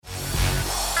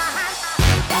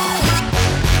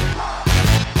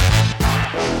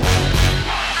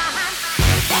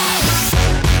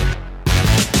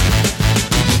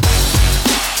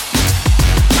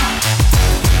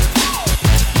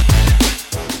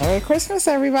Merry Christmas,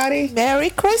 everybody. Merry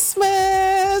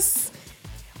Christmas.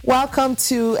 Welcome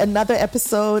to another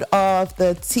episode of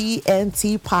the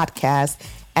TNT podcast.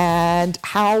 And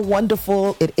how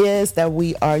wonderful it is that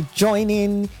we are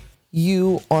joining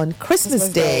you on Christmas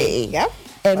Day. Yep.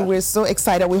 And we're so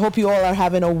excited. We hope you all are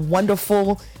having a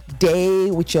wonderful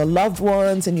day with your loved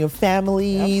ones and your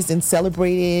families and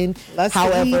celebrating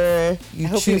however you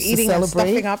choose to celebrate. And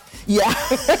stuffing up. Yeah.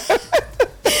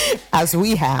 As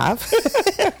we have.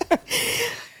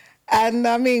 And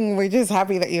I mean, we're just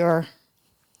happy that you're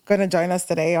going to join us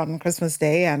today on Christmas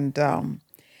Day. And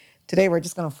today we're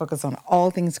just going to focus on all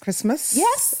things Christmas.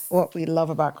 Yes. What we love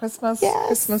about Christmas. Yes.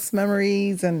 Christmas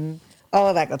memories and all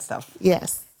of that good stuff.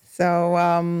 Yes. So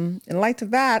in light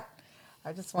of that,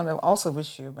 I just want to also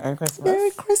wish you Merry Christmas.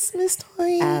 Merry Christmas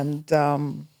time.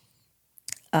 And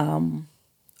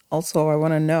also I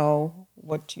want to know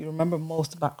what you remember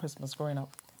most about Christmas growing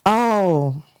up.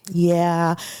 Oh,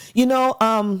 yeah. You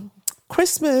know,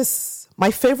 Christmas,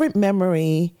 my favorite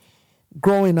memory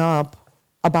growing up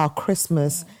about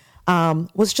Christmas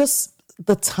was just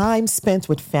the time spent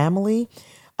with family.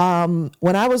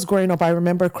 When I was growing up, I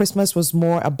remember Christmas was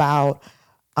more about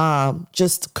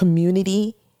just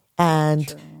community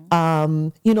and,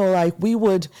 like we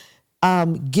would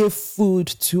give food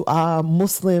to our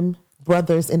Muslim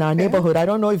brothers in our neighborhood. I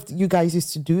don't know if you guys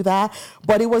used to do that,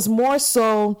 but it was more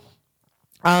so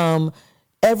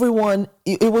everyone,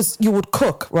 you would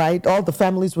cook, right? All the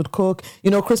families would cook.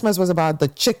 You know, Christmas was about the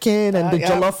chicken and the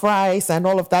jollof rice and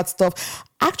all of that stuff.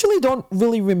 I actually don't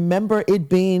really remember it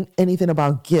being anything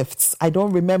about gifts. I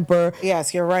don't remember.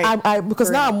 Yes, you're right.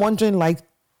 Because now I'm wondering, like,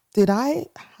 did I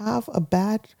have a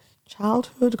bad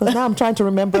childhood? Because now I'm trying to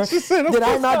remember. Did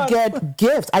I not get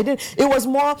gifts? I did. It was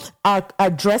more our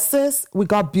dresses. We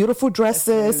got beautiful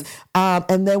dresses,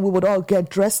 and then we would all get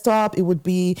dressed up. It would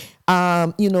be,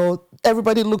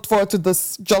 everybody looked forward to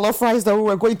this jollof rice that we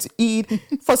were going to eat.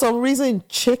 For some reason,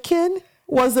 chicken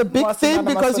was a big thing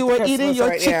because you were eating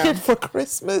your chicken for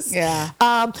Christmas. Yeah.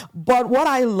 But what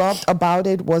I loved about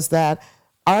it was that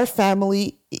our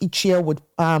family each year would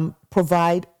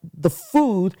provide the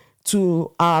food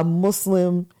to our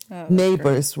Muslim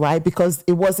neighbors, right? Because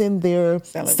it wasn't their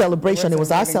celebration, it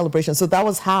was our celebration. So that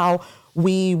was how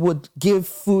we would give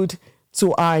food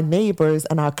to our neighbors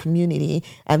and our community.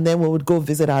 And then we would go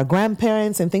visit our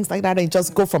grandparents and things like that and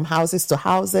just go from houses to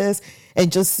houses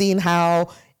and just seeing how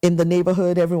in the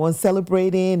neighborhood everyone's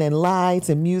celebrating and lights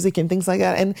and music and things like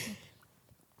that. And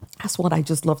that's what I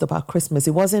just loved about Christmas.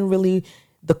 It wasn't really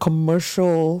the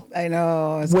commercial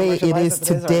way it is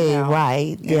today,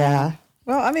 right? Yeah.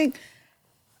 Well, I mean,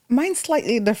 mine's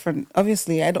slightly different.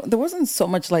 Obviously, there wasn't so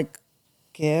much like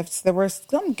gifts. There were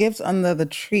some gifts under the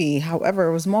tree. However,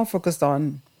 it was more focused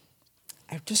on,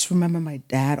 I just remember my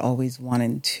dad always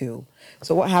wanting to.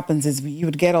 So what happens is you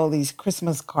would get all these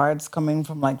Christmas cards coming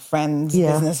from like friends,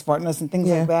 business partners and things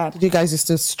like that. You guys used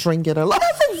to string it a lot.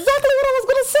 That's exactly what I was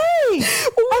going to say.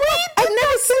 I've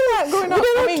never seen that going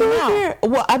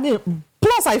on. Well, I mean,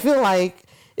 plus I feel like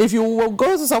if you will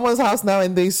go to someone's house now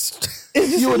and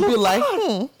you would be like,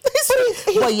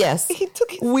 But yes, he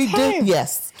took his time. Did.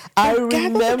 Yes, I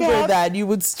remember that you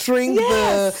would string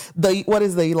the what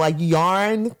is the like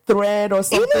yarn thread or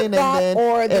something, either that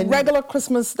or the regular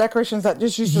Christmas decorations that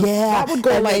just used to. That would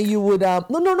go and like then you would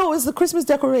no, it's the Christmas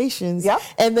decorations. Yep.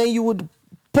 And then you would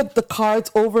put the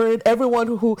cards over it.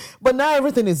 But now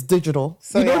everything is digital.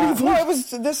 So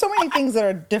there's so many things that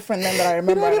are different than that I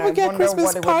remember. You don't even get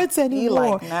Christmas cards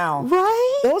anymore. Like now,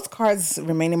 right? Those cards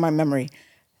remain in my memory.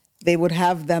 They would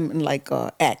have them in like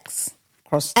X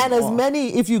across the wall. As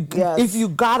many, if you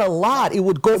got a lot, it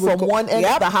would go from one end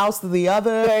of the house to the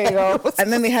other. There you go.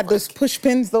 And then they had those push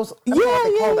pins. Those I don't know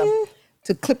what they call them.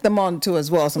 To clip them on too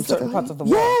as well, some certain parts of the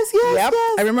wall. Yes.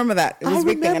 I remember that. It was a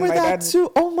big thing. And my dad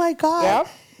too. Oh my God. Yep.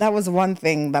 That was one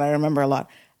thing that I remember a lot.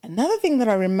 Another thing that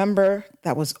I remember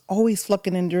that was always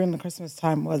flocking in during the Christmas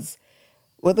time was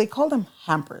what they called them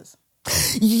hampers.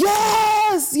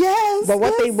 Yes. But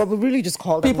what we really just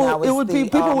called them now is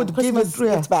people would Christmas give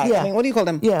gift bag. I mean, what do you call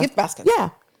them? Gift baskets. Yeah.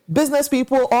 Business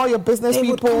people, all your business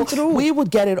people, we would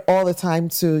get it all the time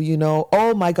too,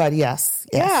 oh my God, yes.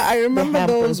 Yeah, I remember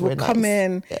those would come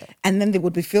in and then they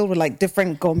would be filled with like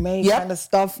different gourmet kind of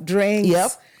stuff,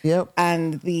 drinks. Yep.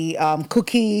 And the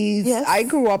cookies. Yes. I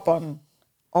grew up on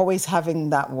always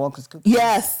having that Walker's cookies.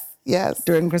 Yes.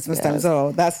 During Christmas time.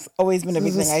 So that's always been a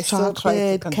big thing. I still try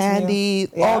to continue. Candy,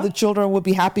 all the children would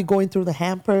be happy going through the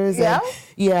hampers.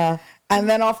 And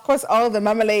then, of course, all the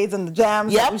marmalades and the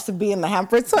jams that used to be in the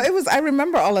hampers. So I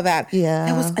remember all of that. Yeah.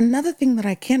 There was another thing that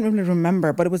I can't really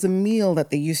remember, but it was a meal that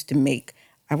they used to make.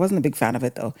 I wasn't a big fan of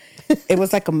it, though. It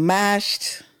was like a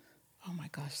mashed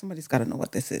gosh, somebody's got to know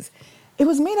what this is. It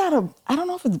was made out of, I don't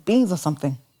know if it's beans or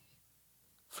something.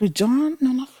 Frijon?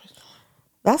 No, not Frijon.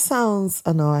 That sounds,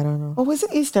 no, I don't know. Oh, was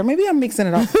it Easter? Maybe I'm mixing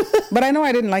it up. But I know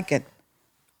I didn't like it.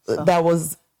 So. That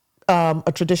was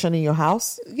a tradition in your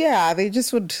house? Yeah, they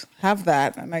just would have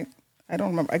that. And I don't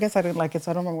remember. I guess I didn't like it,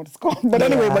 so I don't remember what it's called. But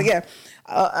anyway, but yeah,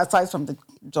 aside from the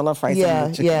jollof rice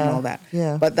and the chicken and all that.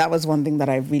 Yeah. But that was one thing that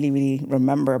I really, really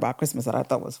remember about Christmas that I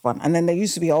thought was fun. And then there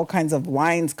used to be all kinds of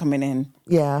wines coming in.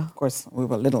 Yeah. Of course, we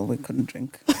were little, we couldn't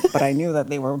drink. But I knew that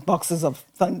there were boxes of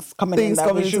things coming in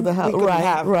that we into the house. Right,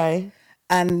 have. right.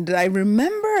 And I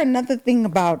remember another thing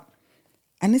about,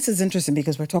 and this is interesting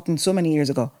because we're talking so many years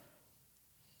ago.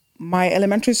 My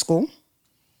elementary school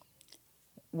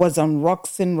was on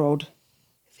Roxon Road.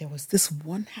 There was this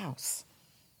one house.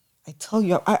 I tell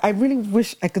you, I really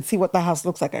wish I could see what the house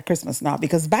looks like at Christmas now,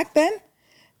 because back then,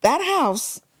 that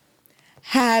house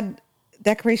had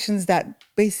decorations that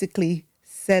basically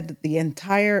said the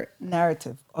entire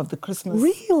narrative of the Christmas.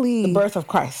 Really? The birth of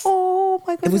Christ. Oh,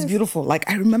 my goodness. It was beautiful. Like,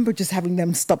 I remember just having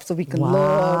them stopped so we could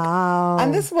look.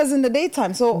 And this was in the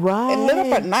daytime, so it lit up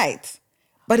at night.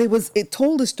 But it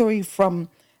told a story from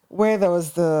where there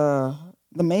was the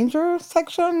manger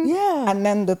section. Yeah. And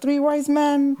then the three wise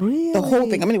men. Really? The whole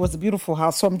thing. I mean, it was a beautiful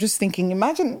house. So I'm just thinking,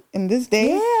 imagine in this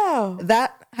day,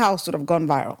 that house would have gone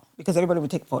viral because everybody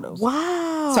would take photos.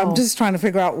 Wow. So I'm just trying to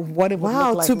figure out what it would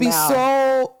look like to be now.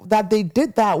 So that they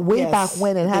did that way back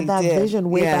when and had that vision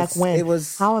way back when. It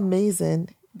was, how amazing.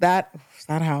 That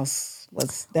house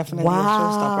was definitely a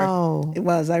Wow. showstopper. It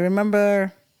was. I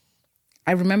remember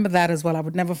that as well. I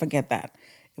would never forget that.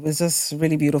 It was just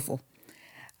really beautiful.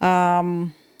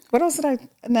 What else did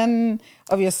and then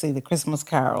obviously the Christmas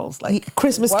carols, like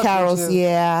Christmas carols,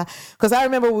 yeah. Because I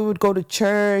remember we would go to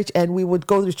church and we would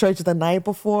go to church the night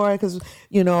before because,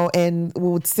 and we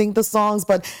would sing the songs,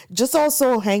 but just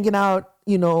also hanging out,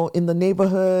 in the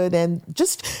neighborhood and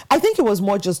just, I think it was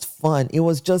more just fun. It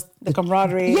was just the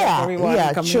camaraderie. Yeah. Everyone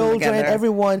coming children, together.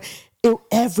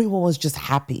 everyone was just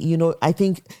happy. I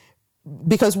think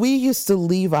because we used to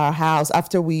leave our house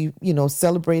after we,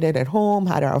 celebrated at home,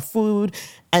 had our food,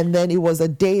 and then it was a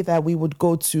day that we would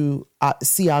go to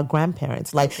see our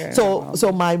grandparents.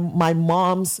 So my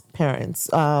mom's parents,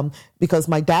 because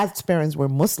my dad's parents were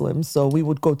Muslims, so we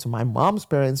would go to my mom's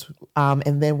parents,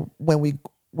 and then when we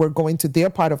were going to their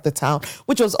part of the town,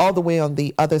 which was all the way on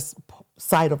the other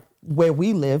side of where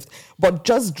we lived, but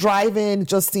just driving,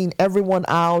 just seeing everyone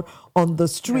out on the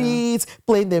streets,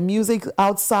 playing their music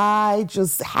outside,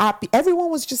 just happy. Everyone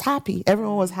was just happy.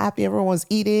 Everyone was happy. Everyone was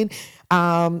eating,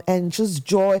 and just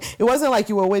joy. It wasn't like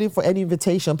you were waiting for any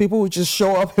invitation. People would just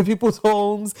show up at people's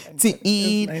homes to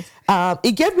eat. Nice.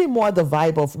 It gave me more the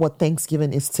vibe of what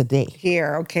Thanksgiving is today.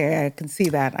 Here, okay, I can see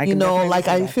that.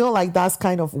 I feel like that's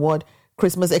kind of what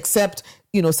Christmas, except,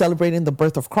 celebrating the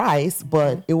birth of Christ,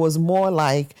 but it was more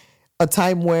like a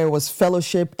time where it was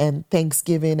fellowship and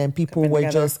Thanksgiving and people were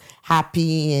just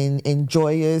happy and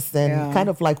joyous and kind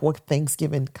of like what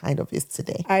Thanksgiving kind of is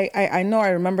today. I know I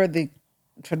remember the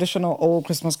traditional old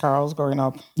Christmas carols growing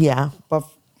up. Yeah. But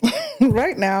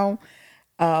right now,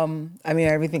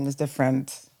 everything is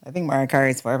different. I think Mariah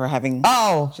Carey is forever having.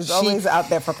 Oh, she's always out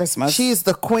there for Christmas. She's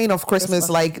the queen of Christmas.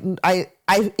 Like I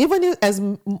even as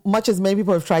much as many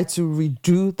people have tried to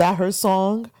redo her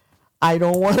song, I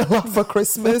Don't Want a Lot for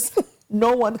Christmas.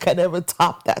 No one can ever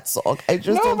top that song. I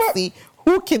just don't see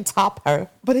who can top her.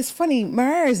 But it's funny,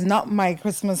 Mariah is not my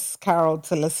Christmas carol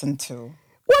to listen to.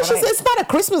 Well, it's not a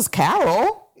Christmas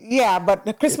carol. Yeah, but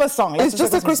the Christmas song. It's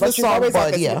just a Christmas song,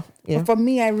 but yeah. But for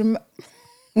me, I remember.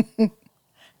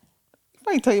 If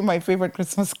I tell you my favorite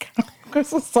Christmas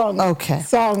song. Okay.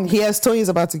 Song. Yes, Tony's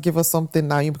about to give us something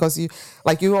now because you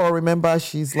all remember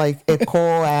she's like Echo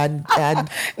and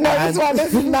no,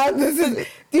 this is.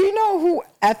 Do you know who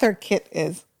Ether Kitt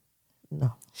is?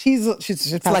 No. She's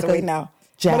passed away now.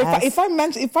 Jazz. But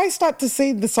if I start to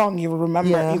say the song, you will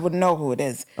remember. Yeah. You would know who it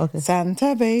is. Okay.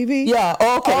 Santa Baby. Yeah.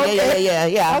 Okay.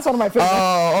 Yeah. That's one of my favorites.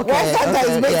 Oh, okay. Well,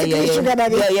 Santa is basically Sugar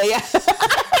Daddy. Yeah.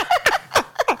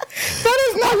 That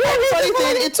is not very funny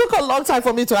thing. It took a long time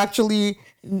for me to actually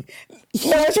know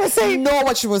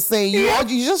what she was saying.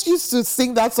 You just used to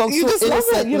sing that song so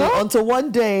innocently until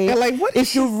one day, like,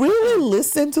 if you really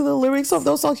listen to the lyrics of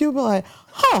those songs, you'll be like,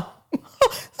 huh.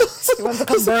 She wants a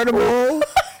convertible.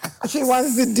 She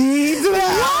wants the deeds of the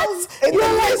house. And the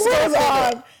list goes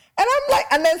on. And I'm like,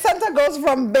 and then Santa goes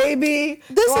from baby.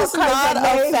 This is not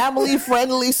a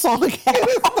family-friendly song.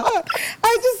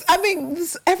 I mean,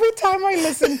 every time I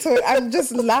listen to it, I'm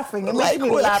just laughing. It makes me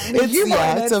laugh. The humor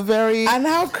in it's a very and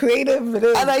how creative it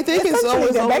is. and I think it's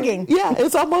always begging. Yeah,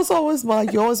 it's almost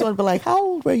like you always want to be like, how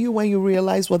old were you when you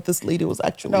realized what this lady was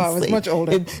actually saying? No, I was much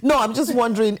older. No, I'm just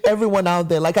wondering, everyone out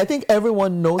there, like I think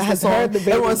everyone knows the song. Heard the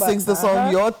baby, everyone sings the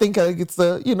song. You're thinking it's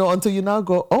the, until you now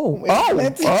go, oh.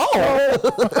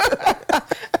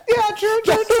 Yeah, true.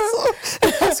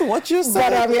 That's what you're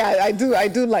saying. But I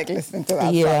do like listening to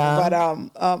that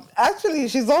song. But actually,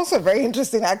 she's also a very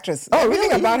interesting actress.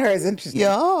 Everything about her is interesting.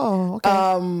 Yeah. Oh,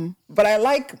 okay. But I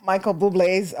like Michael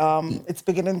Bublé's. It's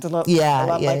beginning to look a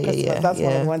lot like Christmas. That's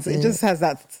one of the ones. It just has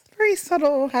that very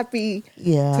subtle, happy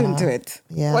tune to it.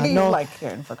 Yeah. What do you like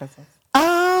hearing for Christmas?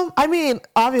 I mean,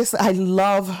 obviously, I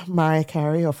love Mariah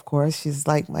Carey. Of course, she's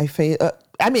like my favorite.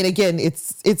 I mean, again,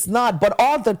 it's not, but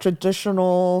all the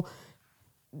traditional,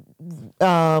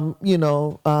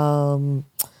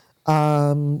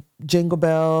 Jingle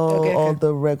Bell, all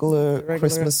the regular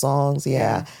Christmas songs.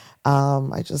 Yeah.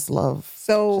 I just love.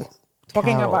 So,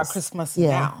 talking carols. about Christmas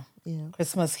now,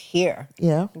 Christmas here.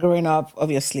 Yeah. Growing up,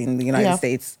 obviously, in the United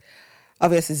States,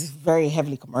 obviously, it's very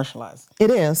heavily commercialized. It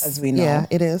is. As we know. Yeah,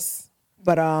 it is.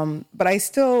 But I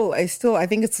still, I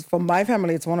think it's, for my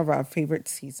family, it's one of our favorite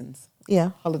seasons.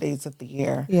 Yeah. Holidays of the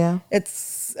year. Yeah. It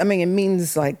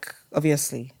means, like,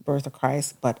 obviously, birth of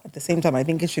Christ, but at the same time, I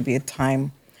think it should be a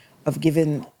time of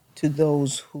giving to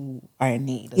those who are in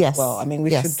need as well. I mean,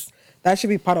 that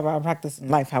should be part of our practice in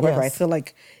life. However, I feel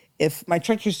like if my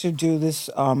church used to do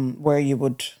this, where you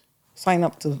would sign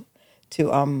up to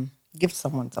give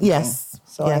someone something. Yes.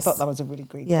 So I thought that was a really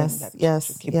great thing that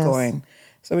should keep going.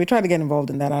 So we try to get involved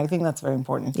in that. I think that's very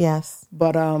important. Yes.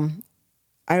 But I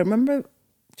remember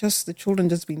just the children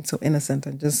just being so innocent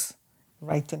and just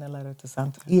writing a letter to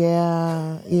Santa.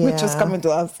 Yeah. Which was coming to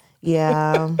us.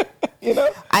 Yeah.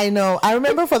 I know. I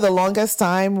remember for the longest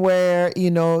time where,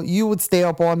 you would stay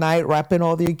up all night wrapping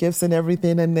all your gifts and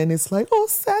everything. And then it's like, oh,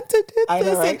 Santa did I know,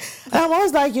 this. right? And I'm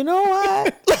always like, you know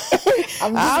what?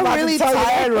 I'm really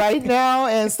tired right now.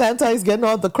 And Santa is getting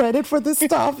all the credit for this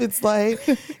stuff. It's like,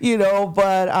 but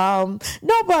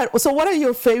so what are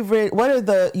your favorite,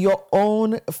 your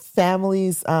own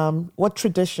family's, what are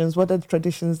the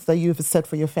traditions that you've set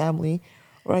for your family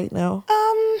right now?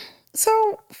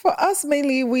 So for us,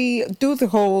 mainly, we do the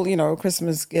whole,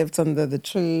 Christmas gifts under the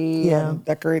tree and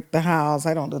decorate the house.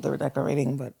 I don't do the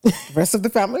decorating, but the rest of the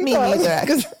family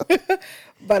does.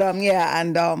 But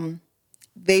and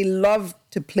they love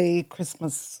to play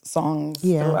Christmas songs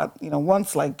throughout.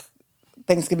 Once like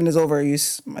Thanksgiving is over,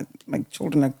 my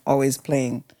children are always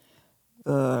playing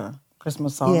the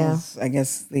Christmas songs. I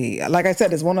guess like I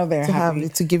said, it's one of their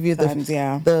to give you times,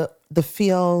 the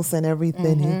feels and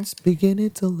everything. It's beginning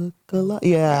to look a lot.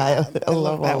 Yeah, I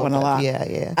love that one a lot.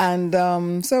 Yeah.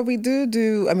 And so we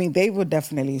do. I mean, they would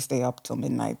definitely stay up till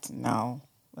midnight now.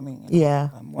 I mean,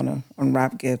 want to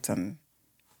unwrap gifts and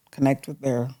connect with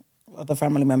their other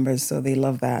family members, so they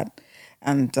love that.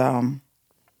 And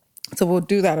so we'll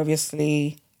do that.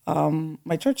 Obviously,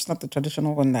 my church is not the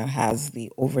traditional one that has the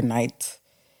overnight.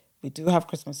 We do have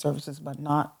Christmas services, but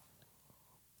not.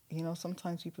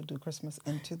 Sometimes people do Christmas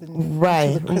into the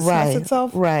Christmas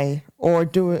itself, right? Or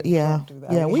do it, yeah.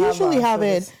 We usually have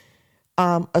it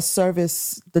a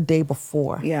service the day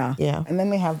before, yeah. And then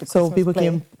they have the so Christmas people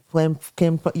play.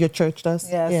 can your church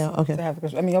does, yes, okay. They have the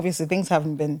Christmas. I mean, obviously things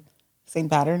haven't been same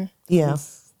pattern,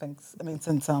 since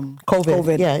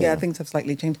COVID, yeah, things have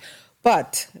slightly changed,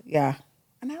 but and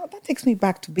now that takes me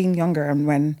back to being younger and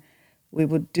when we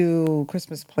would do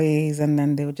Christmas plays, and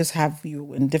then they would just have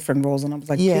you in different roles. And I was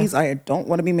like, please, I don't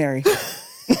want to be Mary.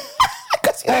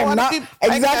 I am not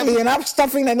exactly, and I'm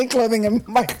stuffing any clothing in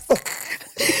my.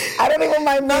 I don't even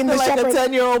mind being the like shepherd. a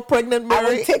 10-year-old pregnant Mary. I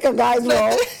would take a guy's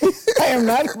role. I am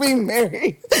not being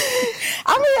Mary.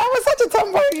 I mean, I was such a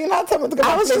tomboy. You're not telling me to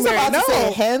I was just Mary. about to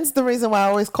say, hence the reason why I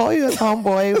always call you a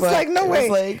tomboy. It's but like, no way.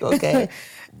 It's like, okay.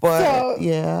 But,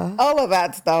 so, all of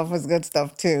that stuff was good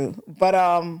stuff, too. But,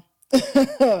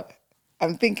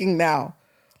 I'm thinking now,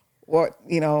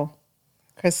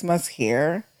 Christmas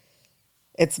here,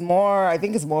 I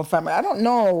think it's more family. I don't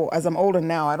know, as I'm older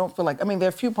now, I don't feel like, I mean, there are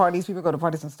a few parties, people go to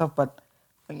parties and stuff, but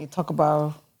when you talk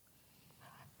about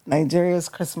Nigeria's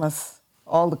Christmas,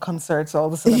 all the concerts, all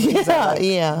the celebrities,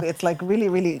 it's like really,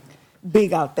 really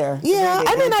big out there. Yeah,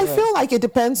 I mean, I feel like it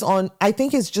depends on, I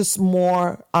think it's just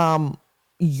more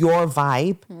your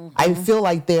vibe. I feel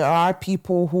like there are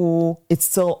people who it's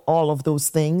still all of those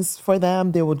things for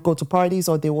them. They would go to parties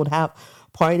or they would have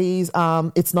parties.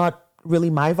 It's not really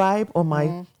my vibe or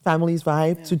my family's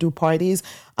vibe to do parties.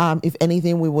 If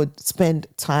anything, we spend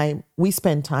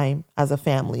time as a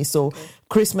family. So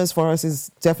Christmas for us is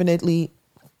definitely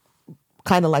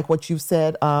kind of like what you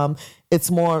said. It's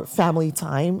more family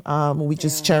time. We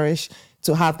just cherish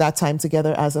to have that time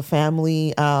together as a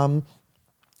family.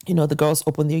 The girls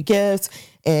open their gifts,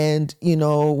 and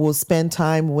we'll spend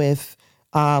time with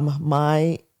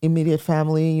my immediate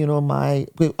family,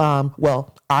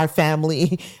 our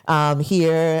family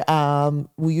here.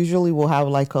 We usually will have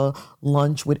like a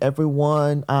lunch with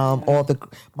everyone,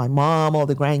 my mom, all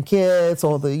the grandkids,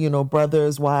 all the,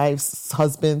 brothers, wives,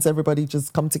 husbands, everybody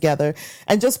just come together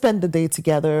and just spend the day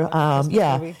together.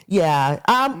 Movie? Yeah.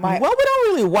 We don't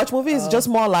really watch movies. It's just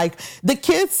more like the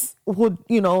kids would,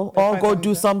 all go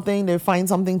do something. They find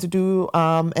something to do.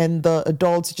 And the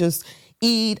adults just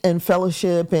eat and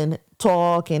fellowship and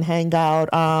talk and hang out.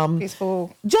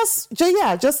 Peaceful. Just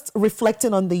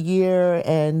reflecting on the year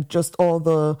and just all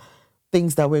the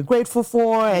things that we're grateful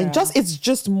for. And it's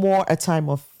just more a time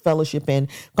of fellowship and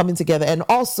coming together. And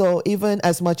also, even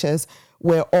as much as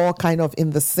we're all kind of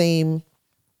in the same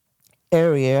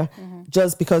area,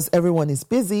 just because everyone is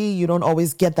busy, you don't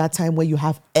always get that time where you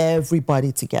have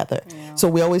everybody together. Yeah. So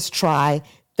we always try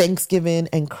Thanksgiving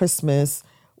and Christmas.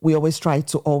 We always try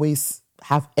to always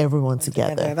have everyone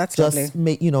together. That's just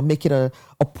lovely. make it a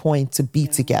point to be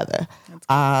together.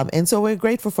 And so we're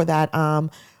grateful for that.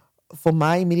 For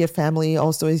my immediate family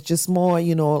also, it's just more,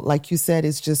 like you said,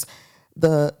 it's just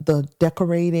the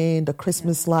decorating, the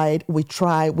Christmas light. We've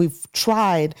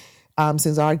tried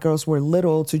since our girls were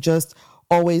little to just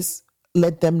always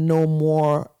let them know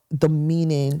more the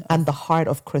meaning and the heart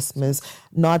of Christmas,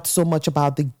 not so much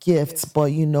about the gifts, but,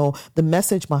 the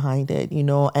message behind it,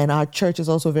 and our church is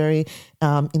also very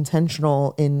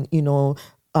intentional in,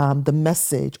 the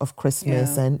message of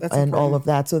Christmas and all of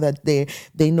that, so that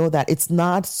they know that it's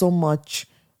not so much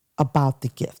about the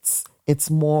gifts. It's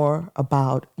more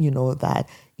about, that,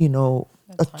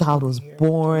 a child was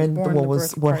born,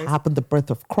 what happened, the birth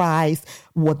of Christ,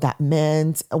 what that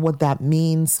meant, what that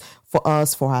means for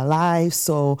us, for our lives.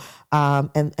 So,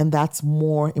 and that's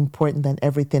more important than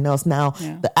everything else. Now,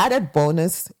 the added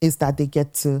bonus is that they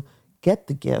get to get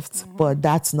the gifts, but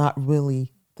that's not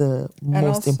really the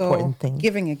most important thing.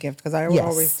 Giving a gift, because I would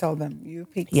always tell them, you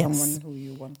pick someone who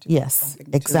you want to give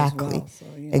something exactly. to as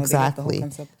well. So, exactly. The whole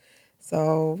concept.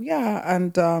 So,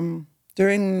 and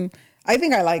during... I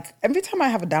think every time I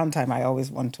have a downtime, I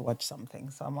always want to watch something.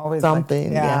 So I'm always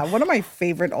something. One of my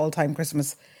favorite all-time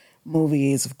Christmas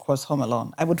movies, of course, Home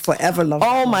Alone. I would forever love.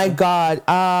 Oh my God!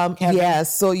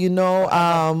 Yes. So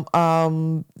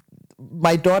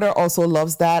my daughter also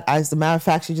loves that. As a matter of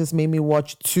fact, she just made me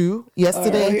watch 2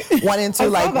 yesterday. One and 2.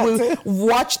 We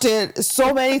watched it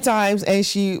so many times, and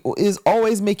she is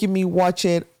always making me watch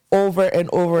it over and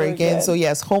over again. So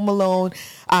yes, Home Alone.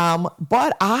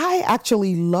 But I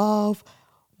actually love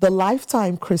the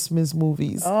Lifetime Christmas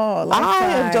movies. Oh, Lifetime I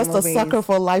am just movies. a sucker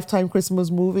for Lifetime Christmas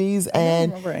movies. I don't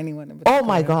remember anyone in particular. Oh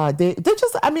my God.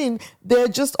 They're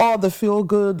just all the feel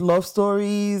good love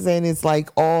stories, and it's like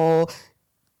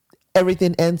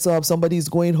everything ends up somebody's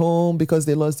going home because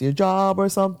they lost their job or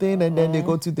something, and then they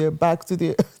go to their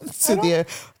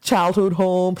childhood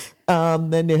home.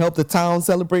 Then they help the town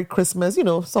celebrate Christmas.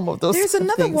 Some of those. There's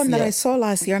another one that I saw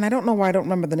last year, and I don't know why I don't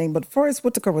remember the name, but Forrest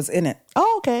Whitaker was in it.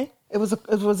 Oh, okay. It was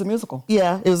a musical.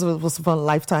 Yeah, it was from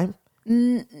Lifetime.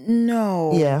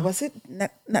 No. Yeah. Was it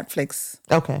Netflix?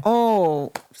 Okay.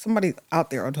 Oh, somebody out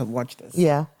there ought to have watched this.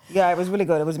 Yeah. Yeah, it was really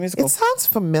good. It was a musical. It sounds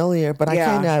familiar, but I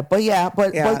can't. But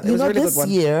really this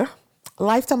year,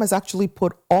 Lifetime has actually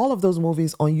put all of those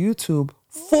movies on YouTube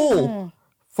full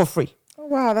for free. Oh,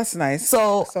 wow, that's nice.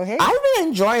 So hey, I've been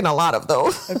enjoying a lot of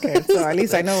those. Okay, so at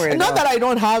least I know where to Not that I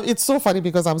don't have. It's so funny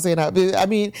because I'm saying that. I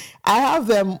mean, I have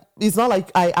them. It's not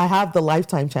like I have the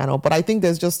Lifetime channel, but I think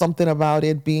there's just something about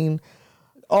it being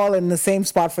all in the same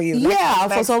spot for you. Yeah,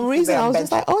 for some reason I was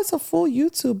just like, it's a full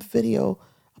YouTube video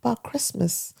about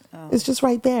Christmas. It's just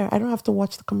right there. I don't have to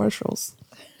watch the commercials.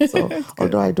 So,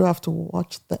 although I do have to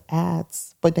watch the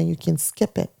ads, but then you can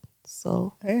skip it.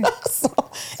 So, hey. Anyway,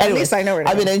 at least I know where to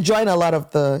I've been enjoying a lot of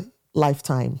the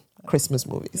Lifetime Christmas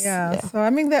movies. Yeah. So, I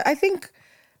mean, I think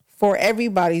for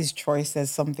everybody's choice,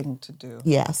 there's something to do.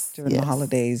 Yes. During the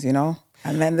holidays, And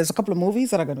then there's a couple of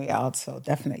movies that are going to be out. So,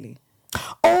 definitely.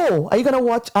 Oh, are you going to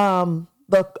watch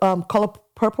the Color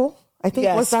Purple? I think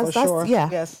yes, for sure. Yeah.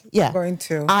 Yes. Yeah. I'm going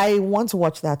to. I want to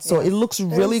watch that. So it looks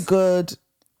really good.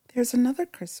 There's another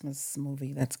Christmas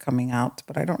movie that's coming out,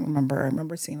 but I don't remember. I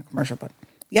remember seeing a commercial, but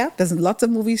there's lots of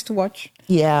movies to watch.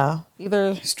 Yeah.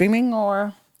 Either streaming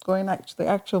or going to the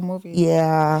actual movie.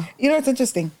 Yeah. It's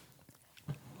interesting.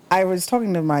 I was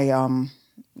talking to my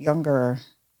younger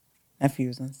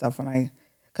nephews and stuff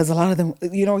because a lot of them,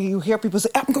 you hear people say,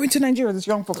 "I'm going to Nigeria." This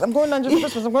young folks, "I'm going to Nigeria for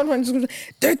Christmas. I'm going to Nigeria."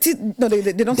 Dirty. No,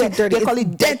 they don't say dirty. They call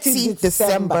it Dirty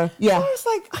December. Yeah. I was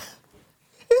like,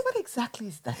 what exactly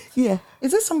is that? Yeah.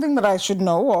 Is this something that I should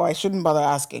know or I shouldn't bother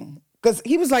asking? Because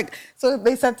he was like, so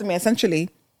they said to me essentially,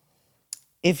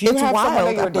 if you It's have someone wild.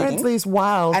 that you're Apparently dating, it's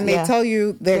wild. and they yeah. tell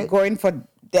you they're going for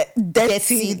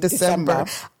Dirty December.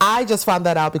 I just found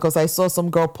that out because I saw some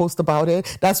girl post about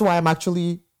it. That's why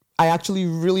I actually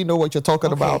really know what you're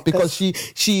talking about because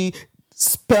she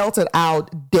spelled it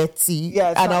out dirty.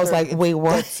 Yeah, and I was like, wait,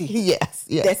 what? Dirty. yes,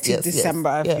 Dirty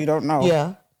December, if you don't know.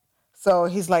 Yeah. So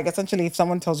he's like, essentially, if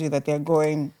someone tells you that they're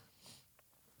going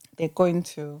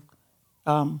to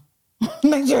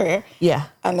Nigeria, Yeah.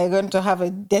 and they're going to have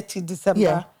a Dirty December,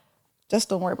 Yeah. just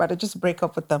don't worry about it. Just break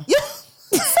up with them. Yeah.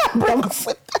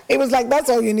 It was like, that's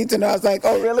all you need to know. I was like,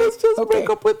 oh, really? Let's just break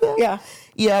up with them. Yeah.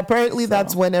 Yeah, apparently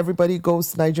that's when everybody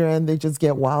goes to Nigeria and they just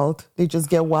get wild. They just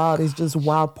get wild. It's just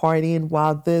wild partying,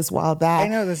 wild this, wild that. I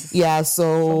know this. Yeah,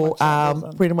 so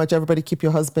pretty much everybody keep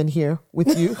your husband here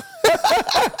with you.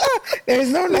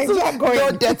 There's no Nigeria going.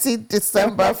 No Dirty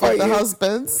December for the you.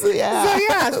 husbands.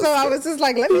 Yeah. So I was just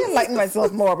like, let me enlighten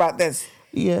myself more about this.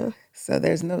 Yeah. So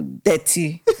there's no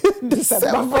Dirty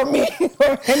December for me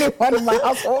or anyone in my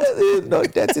household. No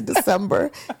Dirty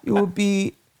December. You will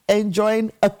be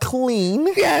enjoying a clean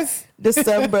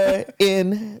December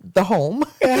in the home.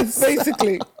 Yes,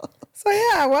 basically. So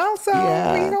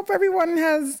we hope everyone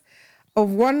has a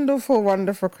wonderful,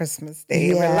 wonderful Christmas day.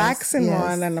 Yes, Relaxing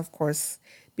one, and of course,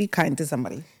 be kind to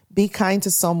somebody. Be kind to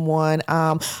someone.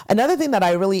 Another thing that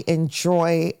I really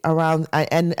enjoy around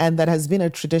and that has been a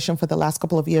tradition for the last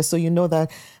couple of years. So you know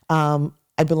that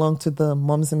I belong to the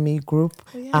Moms and Me group,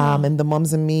 and the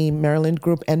Moms and Me Maryland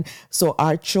group. And so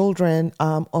our children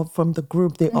from the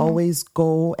group, they always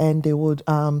go and they would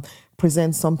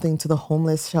present something to the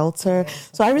homeless shelter.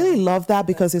 So I really love that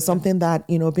because it's something that,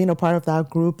 being a part of that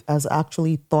group has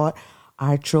actually taught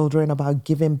our children about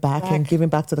giving back and giving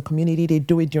back to the community. They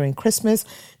do it during Christmas.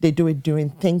 They do it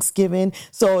during Thanksgiving.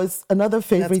 So it's another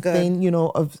favorite thing,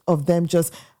 of them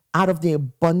just out of the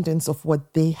abundance of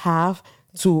what they have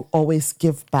to always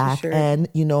give back. Sure. And,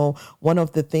 one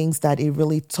of the things that it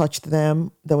really touched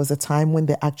them, there was a time when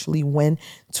they actually went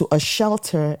to a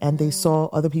shelter and they saw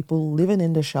other people living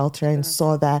in the shelter and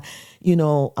saw that,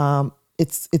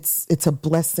 it's a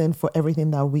blessing for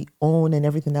everything that we own and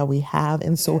everything that we have.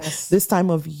 And so this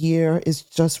time of year is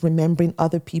just remembering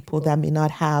other people that may not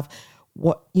have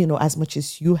what, as much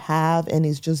as you have, and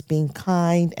is just being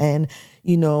kind and,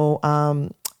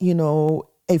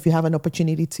 if you have an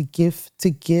opportunity to give.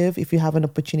 If you have an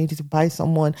opportunity to buy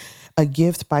someone a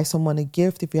gift, buy someone a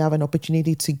gift. If you have an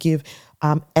opportunity to give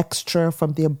extra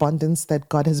from the abundance that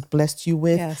God has blessed you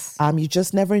with, you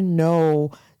just never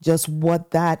know just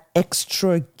what that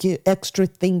extra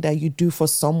thing that you do for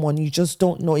someone. You just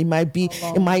don't know. It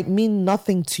might mean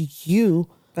nothing to you,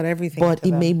 but everything. But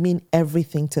it may mean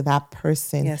everything to that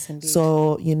person. Yes, indeed.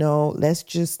 So, let's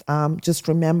just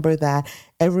remember that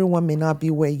everyone may not be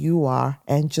where you are,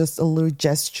 and just a little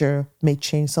gesture may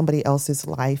change somebody else's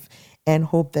life. And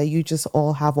hope that you just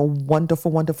all have a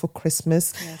wonderful, wonderful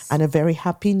Christmas and a very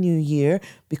happy New Year,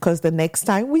 because the next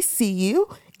time we see you,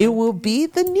 it will be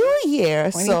the new year.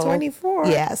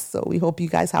 2024. So we hope you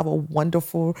guys have a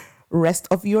wonderful rest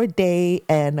of your day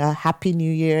and a happy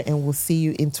New Year, and we'll see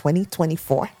you in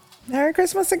 2024. Merry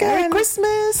Christmas again. Merry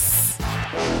Christmas.